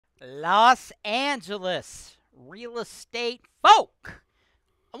Los Angeles real estate folk.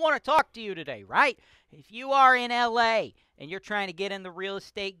 I want to talk to you today, right? If you are in LA and you're trying to get in the real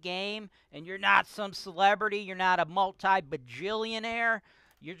estate game and you're not some celebrity, you're not a multi-bajillionaire,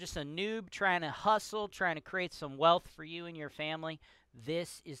 you're just a noob trying to hustle, trying to create some wealth for you and your family,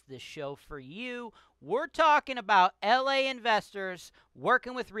 this is the show for you. We're talking about LA investors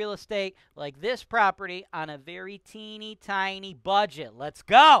working with real estate like this property on a very teeny tiny budget. Let's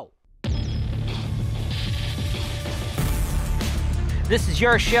go. This is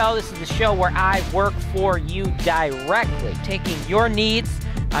your show. This is the show where I work for you directly, taking your needs.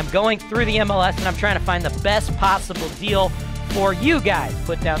 I'm going through the MLS and I'm trying to find the best possible deal for you guys.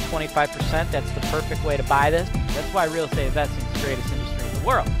 Put down 25%. That's the perfect way to buy this. That's why real estate investing is the greatest industry in the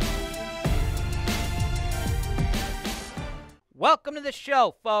world. Welcome to the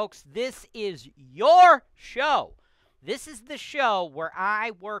show, folks. This is your show. This is the show where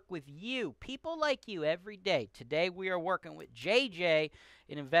I work with you, people like you, every day. Today we are working with JJ,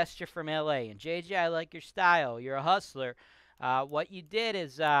 an investor from LA. And JJ, I like your style. You're a hustler. What you did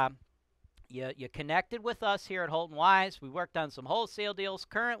is you connected with us here at HoltonWise. We worked on some wholesale deals.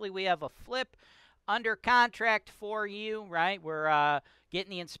 Currently, we have a flip under contract for you, right? We're getting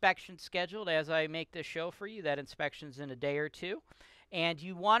the inspection scheduled as I make this show for you. That inspection's in a day or two. And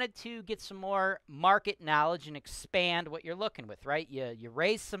you wanted to get some more market knowledge and expand what you're looking with, right? You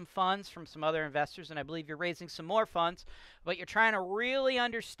raised some funds from some other investors, and I believe you're raising some more funds, but you're trying to really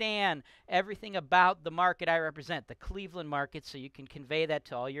understand everything about the market I represent, the Cleveland market, so you can convey that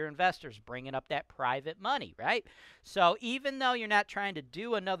to all your investors, bringing up that private money, right? So even though you're not trying to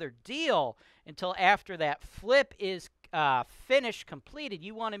do another deal until after that flip is finished, completed,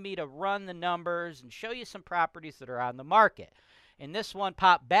 you wanted me to run the numbers and show you some properties that are on the market. And this one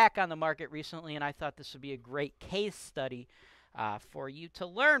popped back on the market recently, and I thought this would be a great case study for you to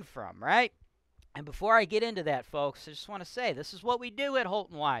learn from, right? And before I get into that, folks, I just want to say this is what we do at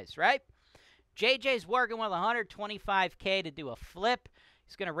HoltonWise, right? JJ's working with $125K to do a flip.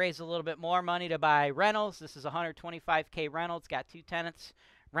 He's going to raise a little bit more money to buy rentals. This is $125K rental. It's got 2 tenants.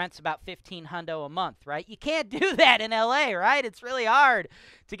 Rent's about $1,500 a month, right? You can't do that in LA, right? It's really hard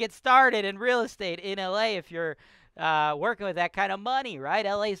to get started in real estate in LA if you're working with that kind of money, right?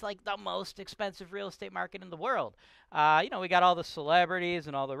 LA is like the most expensive real estate market in the world. We got all the celebrities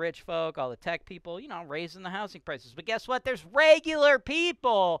and all the rich folk, all the tech people, raising the housing prices. But guess what? There's regular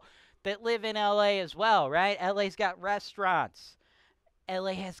people that live in LA as well, right? LA's got restaurants.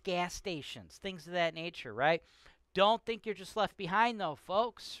 LA has gas stations, things of that nature, right? Don't think you're just left behind, though,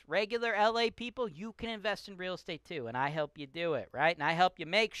 folks. Regular LA people, you can invest in real estate, too, and I help you do it, right? And I help you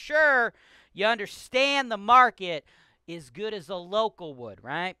make sure you understand the market as good as a local would,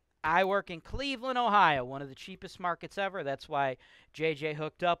 right? I work in Cleveland, Ohio, one of the cheapest markets ever. That's why JJ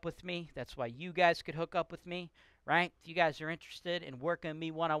hooked up with me. That's why you guys could hook up with me, right? If you guys are interested in working with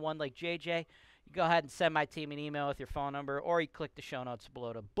me one-on-one like JJ, you go ahead and send my team an email with your phone number, or you click the show notes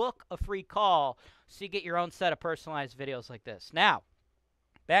below to book a free call so you get your own set of personalized videos like this. Now,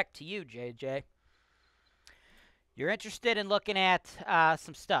 back to you, JJ. You're interested in looking at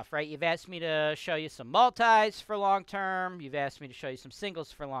some stuff, right? You've asked me to show you some multis for long-term. You've asked me to show you some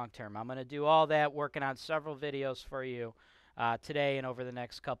singles for long-term. I'm going to do all that, working on several videos for you today and over the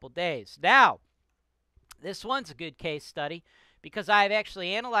next couple days. Now, this one's a good case study because I've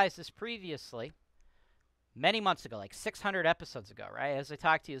actually analyzed this previously many months ago, like 600 episodes ago, right? As I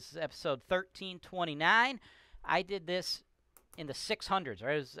talked to you, this is episode 1329. I did this in the 600s,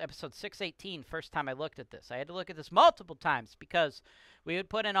 right? It was episode 618, first time I looked at this. I had to look at this multiple times because we would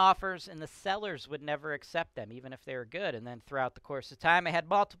put in offers and the sellers would never accept them, even if they were good. And then throughout the course of time, I had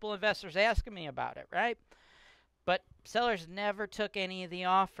multiple investors asking me about it, right? But sellers never took any of the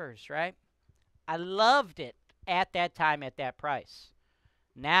offers, right? I loved it at that time at that price.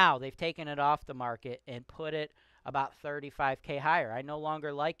 Now they've taken it off the market and put it about $35K higher. I no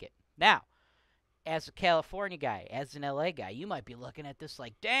longer like it. Now, as a California guy, as an LA guy, you might be looking at this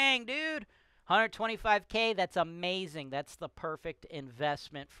like, dang, dude, $125K, that's amazing. That's the perfect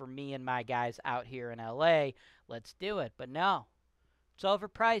investment for me and my guys out here in LA. Let's do it. But no, it's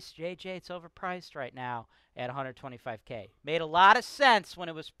overpriced, JJ. It's overpriced right now at $125K. Made a lot of sense when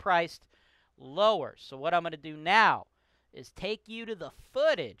it was priced lower. So what I'm going to do now is take you to the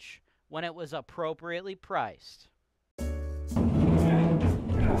footage when it was appropriately priced.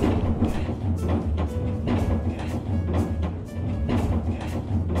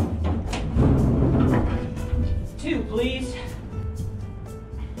 2, please.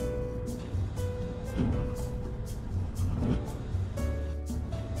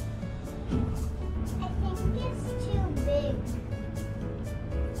 I think it's too big.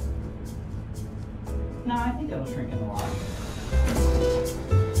 No, I think that'll shrink in the wash.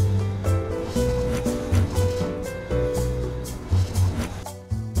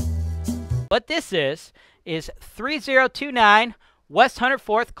 What this is 3029 West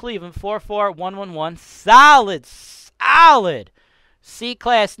 104th, Cleveland, 44111. Solid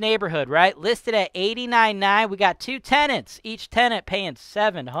C-class neighborhood, right? Listed at $89,900. We got 2 tenants. Each tenant paying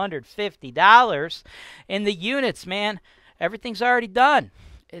 $750. And the units, man, everything's already done.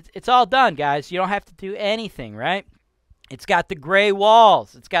 It's all done, guys. You don't have to do anything, right? It's got the gray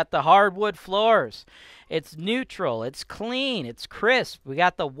walls. It's got the hardwood floors. It's neutral. It's clean. It's crisp. We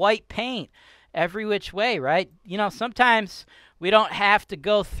got the white paint every which way, right? You know, sometimes we don't have to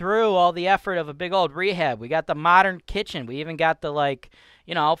go through all the effort of a big old rehab. We got the modern kitchen. We even got the, like,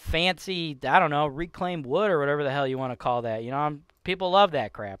 you know, fancy, I don't know, reclaimed wood or whatever the hell you want to call that. You know, people love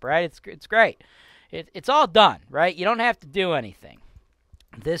that crap, right? It's great. It's all done, right? You don't have to do anything.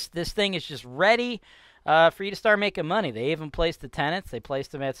 This thing is just ready for you to start making money. They even placed the tenants. They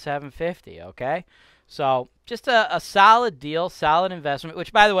placed them at $750, okay? So just a solid deal, solid investment,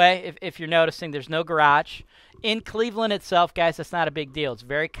 which, by the way, if you're noticing, there's no garage. In Cleveland itself, guys, that's not a big deal. It's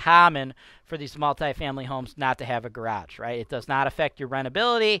very common for these multifamily homes not to have a garage, right? It does not affect your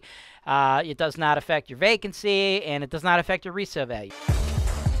rentability. It does not affect your vacancy, and it does not affect your resale value.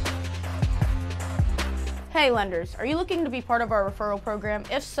 Hey lenders, are you looking to be part of our referral program?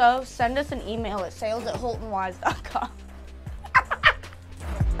 If so, send us an email at sales@HoltonWise.com.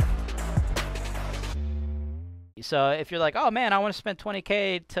 So if you're like, oh man, I want to spend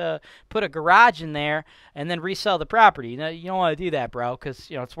 $20K to put a garage in there and then resell the property, you don't want to do that, bro, because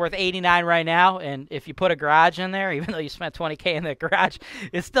it's worth $89,000 right now, and if you put a garage in there, even though you spent $20K in that garage,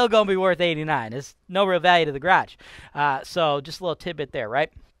 it's still going to be worth $89,000. There's no real value to the garage. So just a little tidbit there,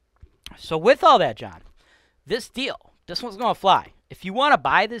 right? So with all that, John, this one's going to fly. If you want to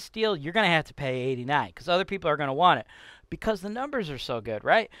buy this deal, you're going to have to pay $89,000 because other people are going to want it because the numbers are so good,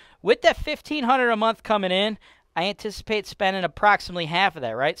 right? With that $1,500 a month coming in, I anticipate spending approximately half of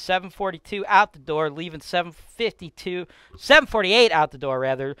that, right? $742 out the door, leaving $748 out the door,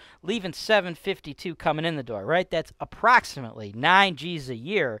 rather, leaving $752 coming in the door, right? That's approximately $9,000 a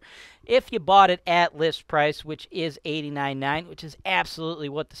year if you bought it at list price, which is $89,900, which is absolutely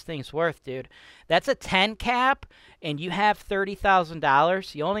what this thing's worth, dude. That's a 10 cap, and you have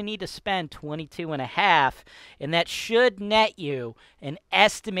 $30,000. You only need to spend $22,500, and that should net you an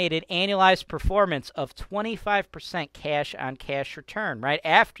estimated annualized performance of 25% cash-on-cash return, right?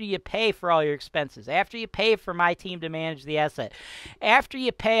 After you pay for all your expenses, after you pay for my team to manage the asset, after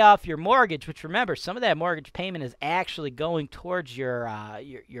you pay off your mortgage, which, remember, some of that mortgage payment is actually going towards your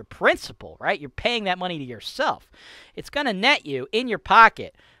principal, right? You're paying that money to yourself. It's going to net you in your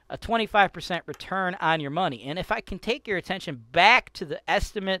pocket a 25% return on your money. And if I can take your attention back to the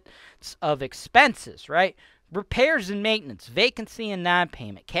estimates of expenses, right? Repairs and maintenance, vacancy and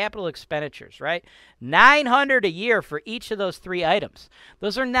non-payment, capital expenditures, right? $900 a year for each of those 3 items.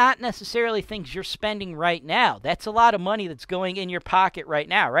 Those are not necessarily things you're spending right now. That's a lot of money that's going in your pocket right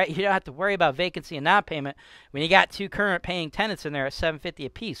now, right? You don't have to worry about vacancy and non-payment when you got 2 current paying tenants in there at $750 a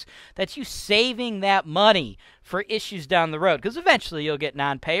piece. That's you saving that money for issues down the road, because eventually you'll get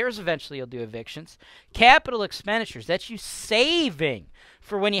non-payers, eventually you'll do evictions. Capital expenditures, that's you saving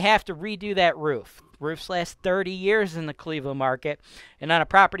for when you have to redo that roof. Roofs last 30 years in the Cleveland market, and on a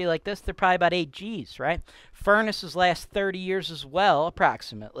property like this, they're probably about $8,000, right? Furnaces last 30 years as well,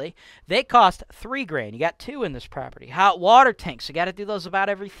 approximately. They cost $3,000. You got 2 in this property. Hot water tanks, you got to do those about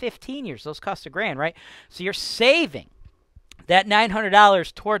every 15 years. Those cost $1,000, right? So you're saving that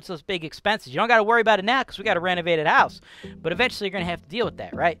 $900 towards those big expenses. You don't got to worry about it now because we got a renovated house, but eventually you're going to have to deal with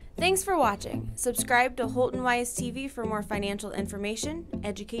that, right? Thanks for watching. Subscribe to HoltonWise TV for more financial information,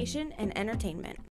 education, and entertainment.